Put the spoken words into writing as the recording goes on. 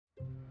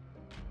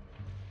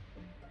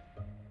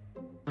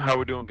How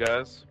we doing,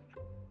 guys?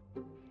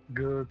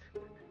 Good.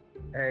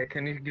 Hey,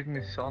 can you give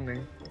me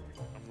Sonny?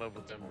 I'm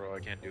level 10, bro. I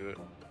can't do it.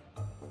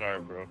 Sorry,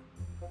 bro.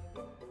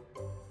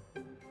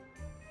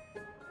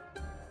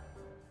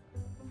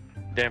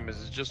 Damn,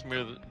 is it just me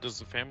or does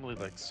the family,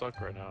 like,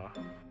 suck right now?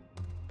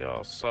 They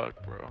all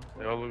suck, bro.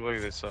 They all look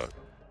like they suck.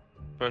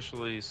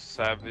 Especially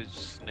Savage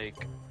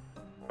Snake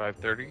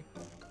 530.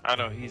 I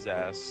know he's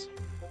ass.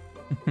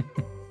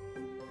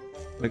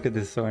 Look at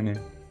this Sonny.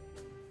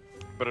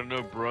 But I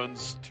know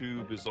Brun's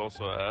tube is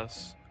also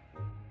ass.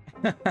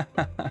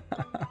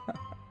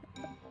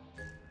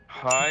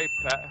 Hi,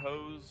 Pat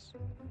Hose.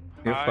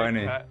 You're Hi,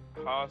 funny. Pat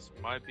Haas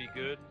might be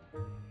good.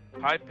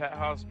 Hi, Pat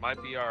House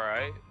might be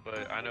alright,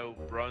 but I know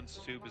Brun's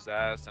tube is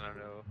ass, and I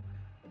know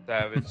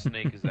Savage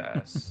Snake is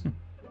ass.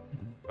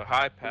 But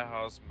Hi, Pat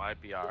House might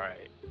be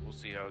alright. We'll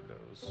see how it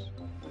goes.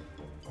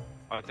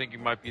 I think you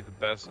might be the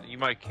best. You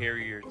might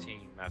carry your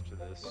team after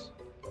this.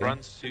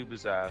 Brun's tube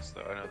is ass,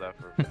 though. I know that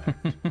for a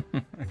fact.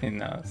 He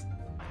knows.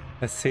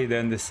 Let's see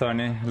then the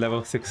Sonny,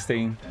 level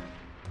 16.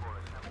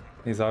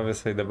 He's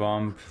obviously the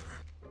bomb.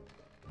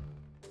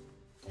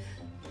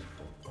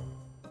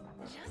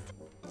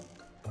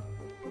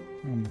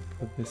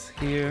 Put this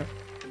here.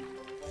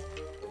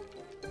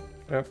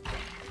 Yep.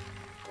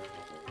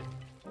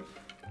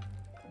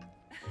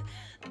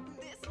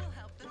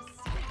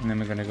 And then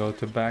we're gonna go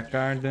to back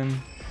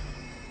garden.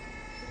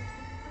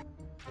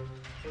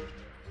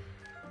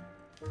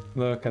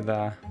 Look at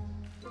that.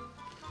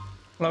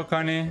 Hello,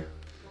 Connie.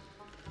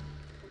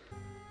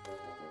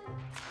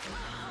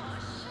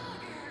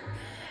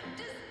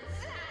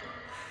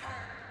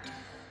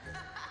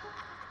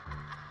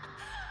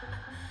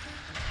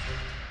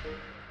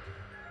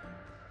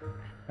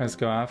 Let's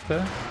go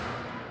after.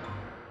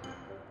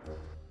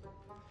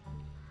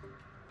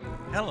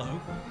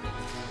 Hello.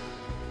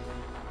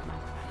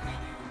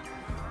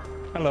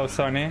 Hello,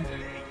 Sonny.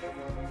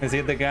 Is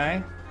he the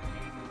guy?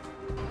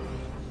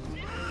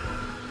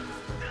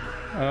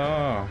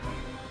 Oh.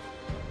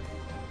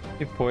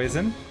 You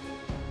poison?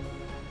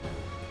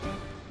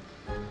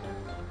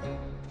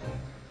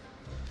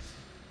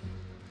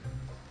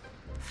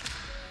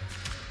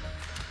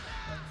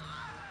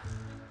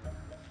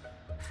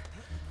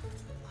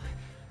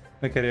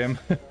 Look at him.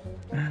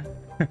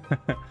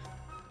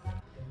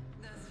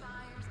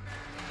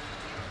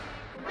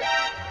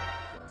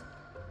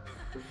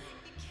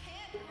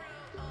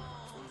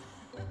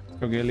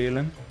 Okay,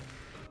 Leland.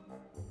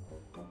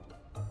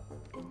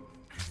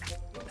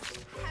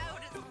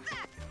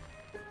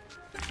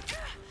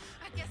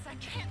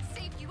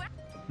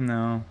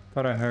 No,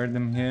 thought I heard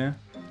them here.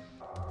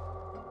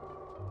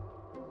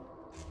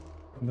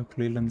 Look,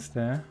 Leland's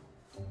there.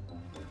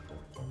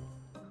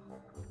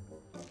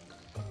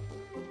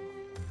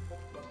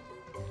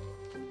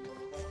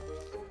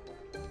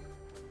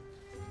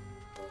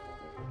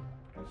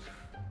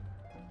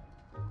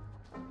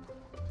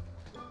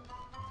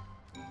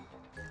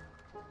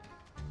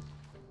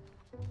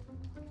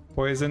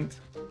 Poisoned.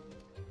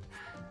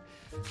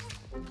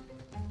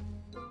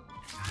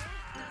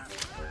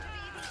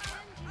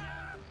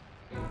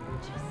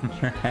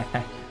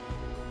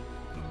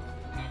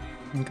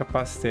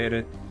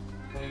 Incapacitated.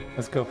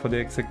 Let's go for the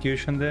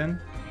execution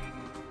then.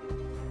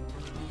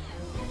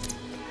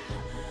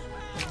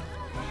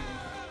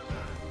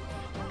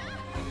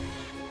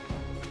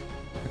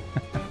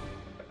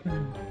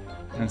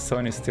 And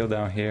Sonny's still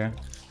down here.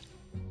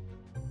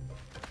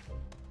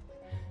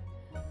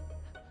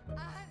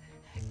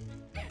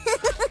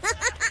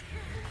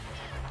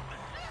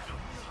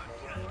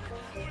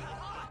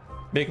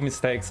 Big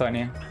mistake,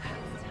 Sonny.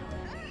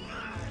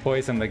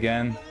 Poisoned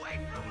again.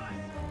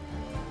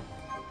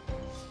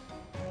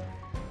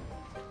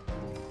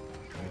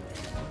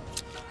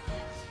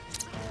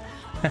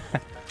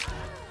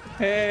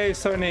 Hey,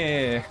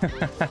 Sonny!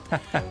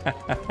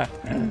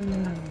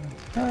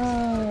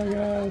 Oh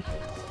god.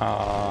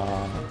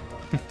 Aww.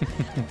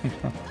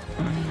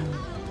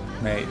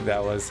 Mate,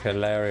 that was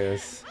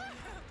hilarious.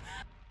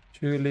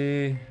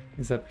 Julie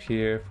is up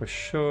here for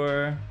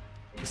sure.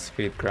 Just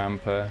feed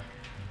Grandpa.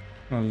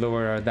 We'll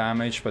lower our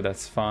damage, but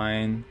that's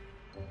fine.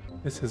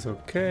 This is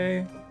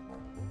okay.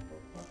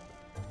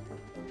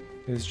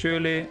 Here's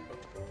Julie.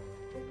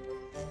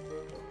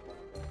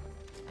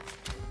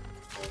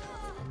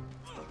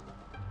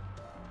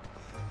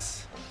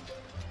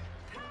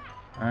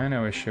 I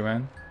know where she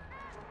went.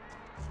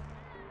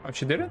 Oh,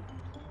 she did it?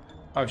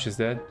 Oh, she's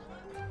dead.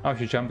 Oh,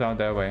 she jumped out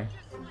that way.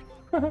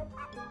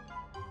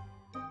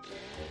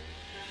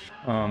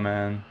 Oh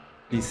man.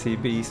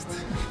 DC Beast.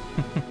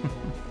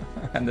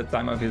 At the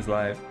time of his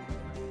life.